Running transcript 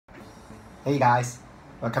Hey guys,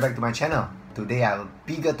 welcome back to my channel. Today I have a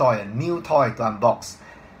bigger toy, a new toy to unbox.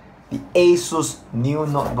 The Asus new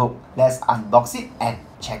notebook. Let's unbox it and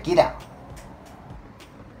check it out.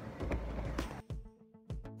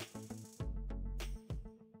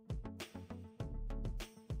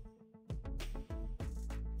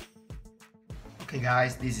 Okay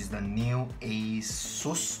guys, this is the new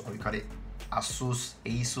Asus, or we call it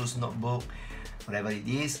Asus notebook, whatever it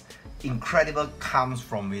is. Incredible comes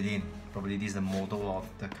from within. Probably this is the motto of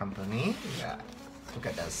the company. Yeah. Look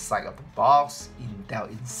at the side of the box, Intel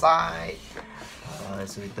inside.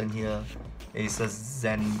 It's written here, Asus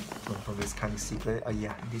Zenbook. Probably can't see clearly. Oh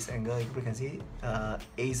yeah, this angle you can see it.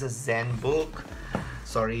 Asus Zenbook.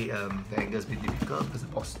 Sorry, the angle is a bit difficult because the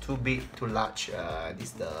box is too big, too large. This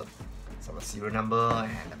is the serial number,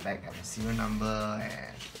 and the back have a serial number,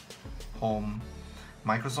 and home,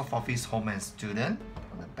 Microsoft Office Home and Student.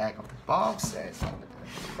 On the back of the box, there's on the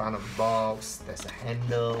front of the box, there's a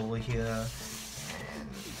handle over here, and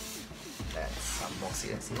let's unbox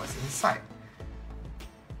it and see what's inside.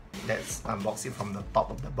 Let's unbox it from the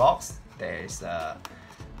top of the box. There's a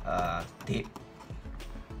tape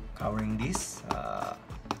covering this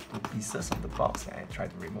two pieces of the box, and I try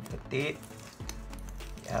to remove the tape.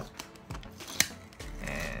 Yep.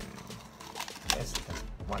 And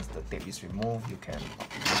once the tape is removed, you can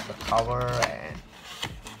remove the cover, and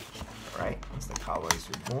once the cover is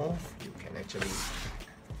removed, you can actually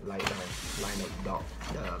line the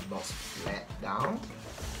box flat down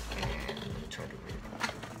and try to remove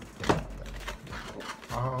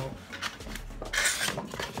the out.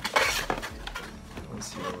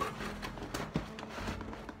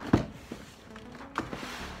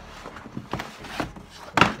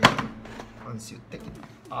 Once you take it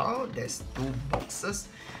out, there's two boxes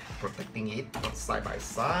protecting it side by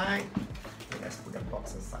side. Let's put the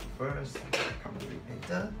box aside first, come to it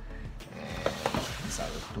later. And these are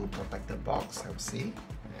the two protected box, I would say.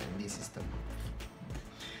 And this is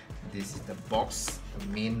the box, the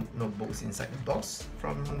main notebooks inside the box.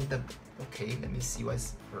 Okay, let me see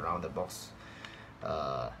what's around the box.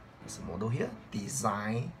 There's a model here.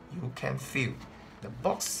 Design you can feel. The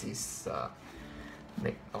box is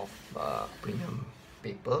made of premium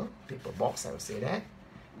paper box, I would say that.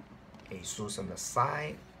 Asus on the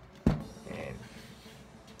side, and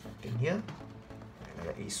in here,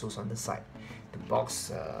 another Asus on the side. The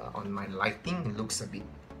box, on my lighting, it looks a bit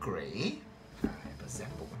grey. I have a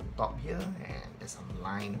Zenbook on top here, and there's some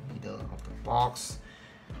line in the middle of the box,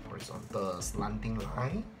 horizontal slanting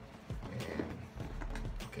line. And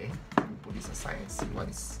okay, put this aside and see what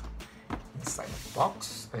is inside the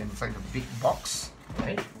box, inside the big box,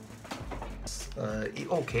 right?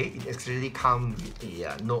 It actually comes with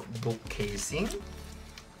a notebook casing.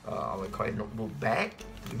 I will call it notebook bag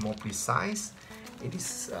to be more precise. It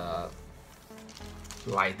is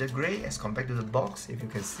lighter gray as compared to the box. If you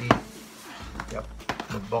can see, yep,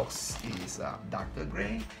 the box is darker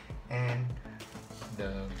gray, and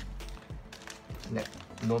the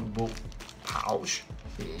notebook pouch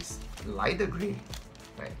is lighter gray,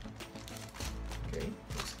 right? Okay,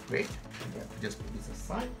 looks great. Just put this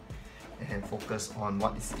aside and focus on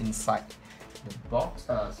what is inside the box.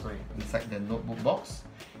 Inside the notebook box.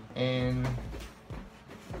 And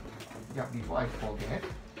yeah, before I forget,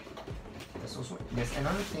 there's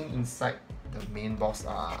another thing inside the main box.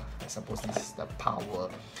 I suppose this is the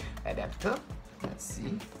power adapter. Let's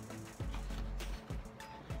see.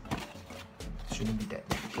 Shouldn't be that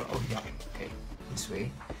difficult. Oh yeah, okay, this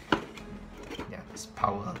way. Yeah, this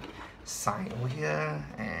power sign over here,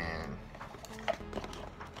 and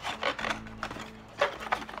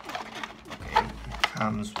okay, it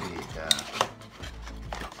comes with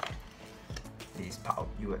this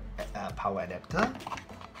power adapter.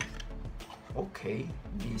 Okay,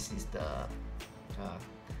 this is the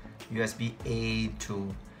USB-A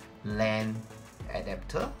to LAN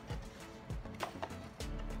adapter.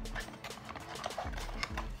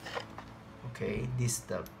 Okay, this is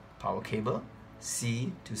the power cable,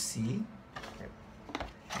 C to C,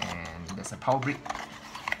 and there's a power brick.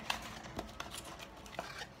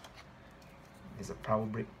 There's a power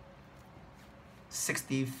brick,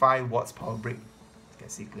 65 watts power brick. You can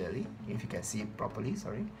see clearly, if you can see it properly.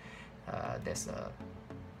 Sorry, there's a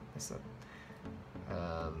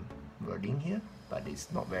wording here, but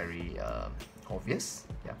it's not very obvious.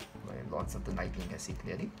 Yeah, when on certain lighting you can see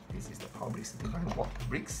clearly. This is the power bricks, 65 watt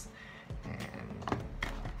bricks, and I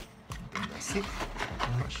think that's it.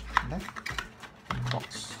 How much left?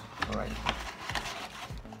 Box. All right.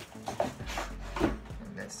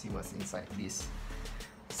 And let's see what's inside this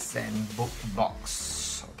Zenbook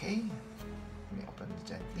box. Okay, let me open it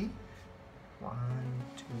gently. 1,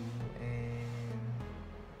 2, and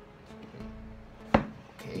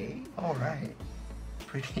Alright,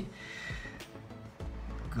 pretty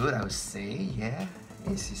good, I would say. Yeah,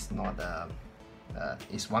 this is not a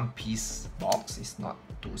it's one piece box, it's not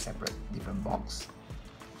two separate different box.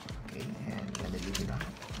 Okay, and let me lift it up.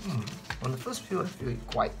 On the first view, I feel it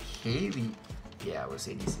quite heavy. Yeah, I would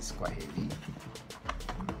say this is quite heavy.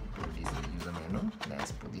 This is the user manual.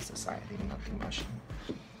 Let's put this aside. I think nothing much.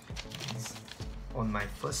 On my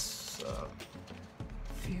first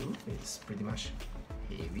view, it's pretty much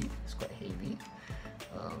heavy. It's quite heavy.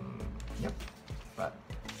 Yep. But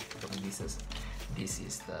this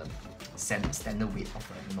is the standard weight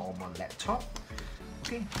of a normal laptop.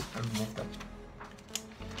 Okay, I remove the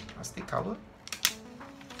plastic cover.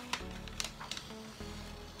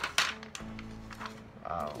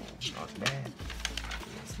 Wow, not bad.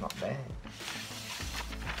 It's not bad.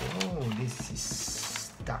 Oh, this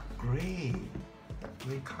is dark gray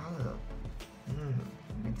color.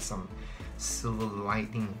 With some silver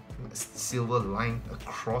line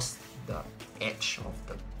across the edge of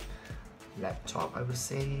the laptop, I would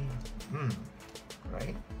say.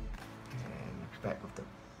 Right. And back of the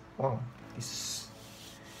this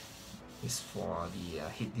is for the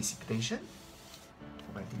heat dissipation,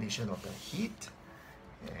 ventilation of the heat.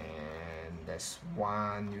 And there's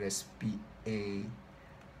one USB-A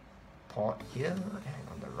port here, and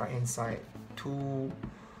on the right hand side two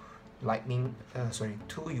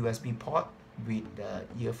USB port with the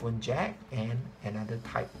earphone jack and another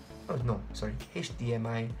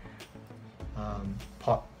HDMI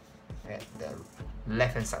port at the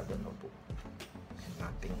left hand side of the notebook. And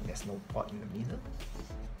nothing, there's no port in the middle.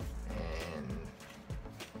 And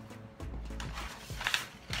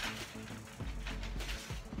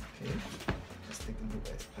okay, let's take a look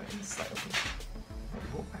at the inside of the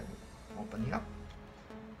notebook. I will open it up.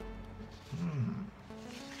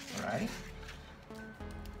 Alright.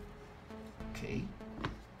 Okay.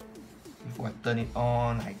 Before I turn it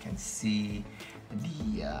on, I can see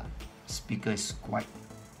the speaker is quite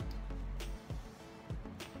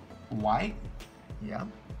wide. Yeah.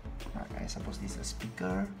 I suppose this is a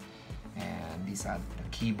speaker, and these are the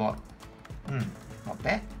keyboard. Not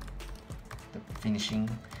bad. The finishing,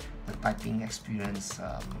 the typing experience,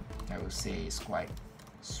 I would say is quite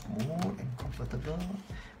smooth and comfortable.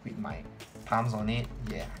 With my thumbs on it,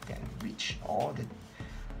 yeah, I can reach all the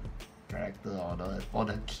character or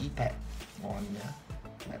the keypad on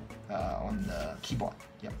the keyboard.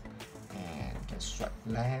 Yep. And you can swipe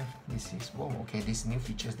left. This is these new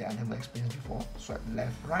features that I never experienced before. Swipe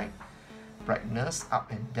left, right, brightness up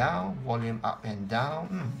and down, volume up and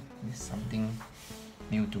down. This is something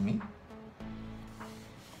new to me.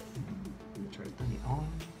 Let me try to turn it on.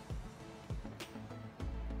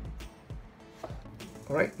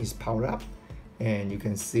 Alright, it's powered up, and you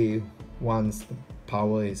can see once the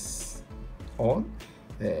power is on,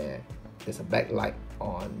 there's a backlight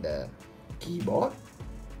on the keyboard.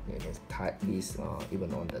 You can type this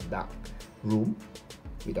even on the dark room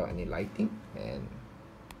without any lighting. And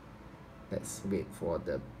let's wait for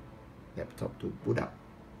the laptop to boot up.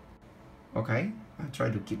 Okay, I try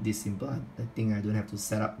to keep this simple. I think I don't have to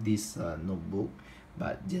set up this notebook,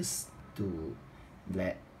 but just to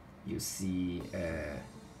let you see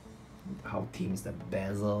how thin is the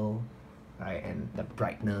bezel, right, and the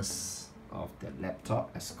brightness of the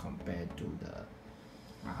laptop as compared to the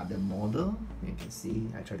other model. You can see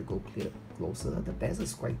I try to go closer. The bezel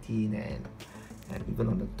is quite thin, and even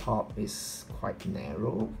on the top is quite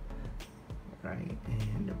narrow, right?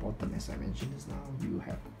 And the bottom, as I mentioned just now, you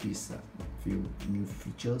have these few new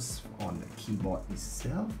features on the keyboard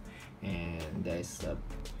itself, and there's a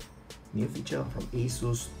new feature from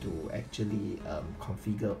Asus to actually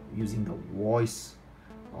configure using the voice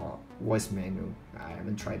menu. I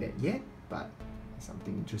haven't tried that yet, but it's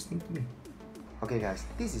something interesting to me. Okay guys,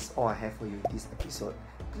 this is all I have for you in this episode.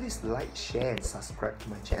 Please like, share and subscribe to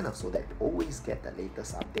my channel so that you always get the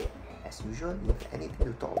latest update. As usual, if you have anything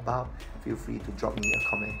to talk about, feel free to drop me a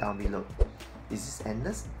comment down below. This is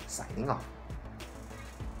Endless, signing off.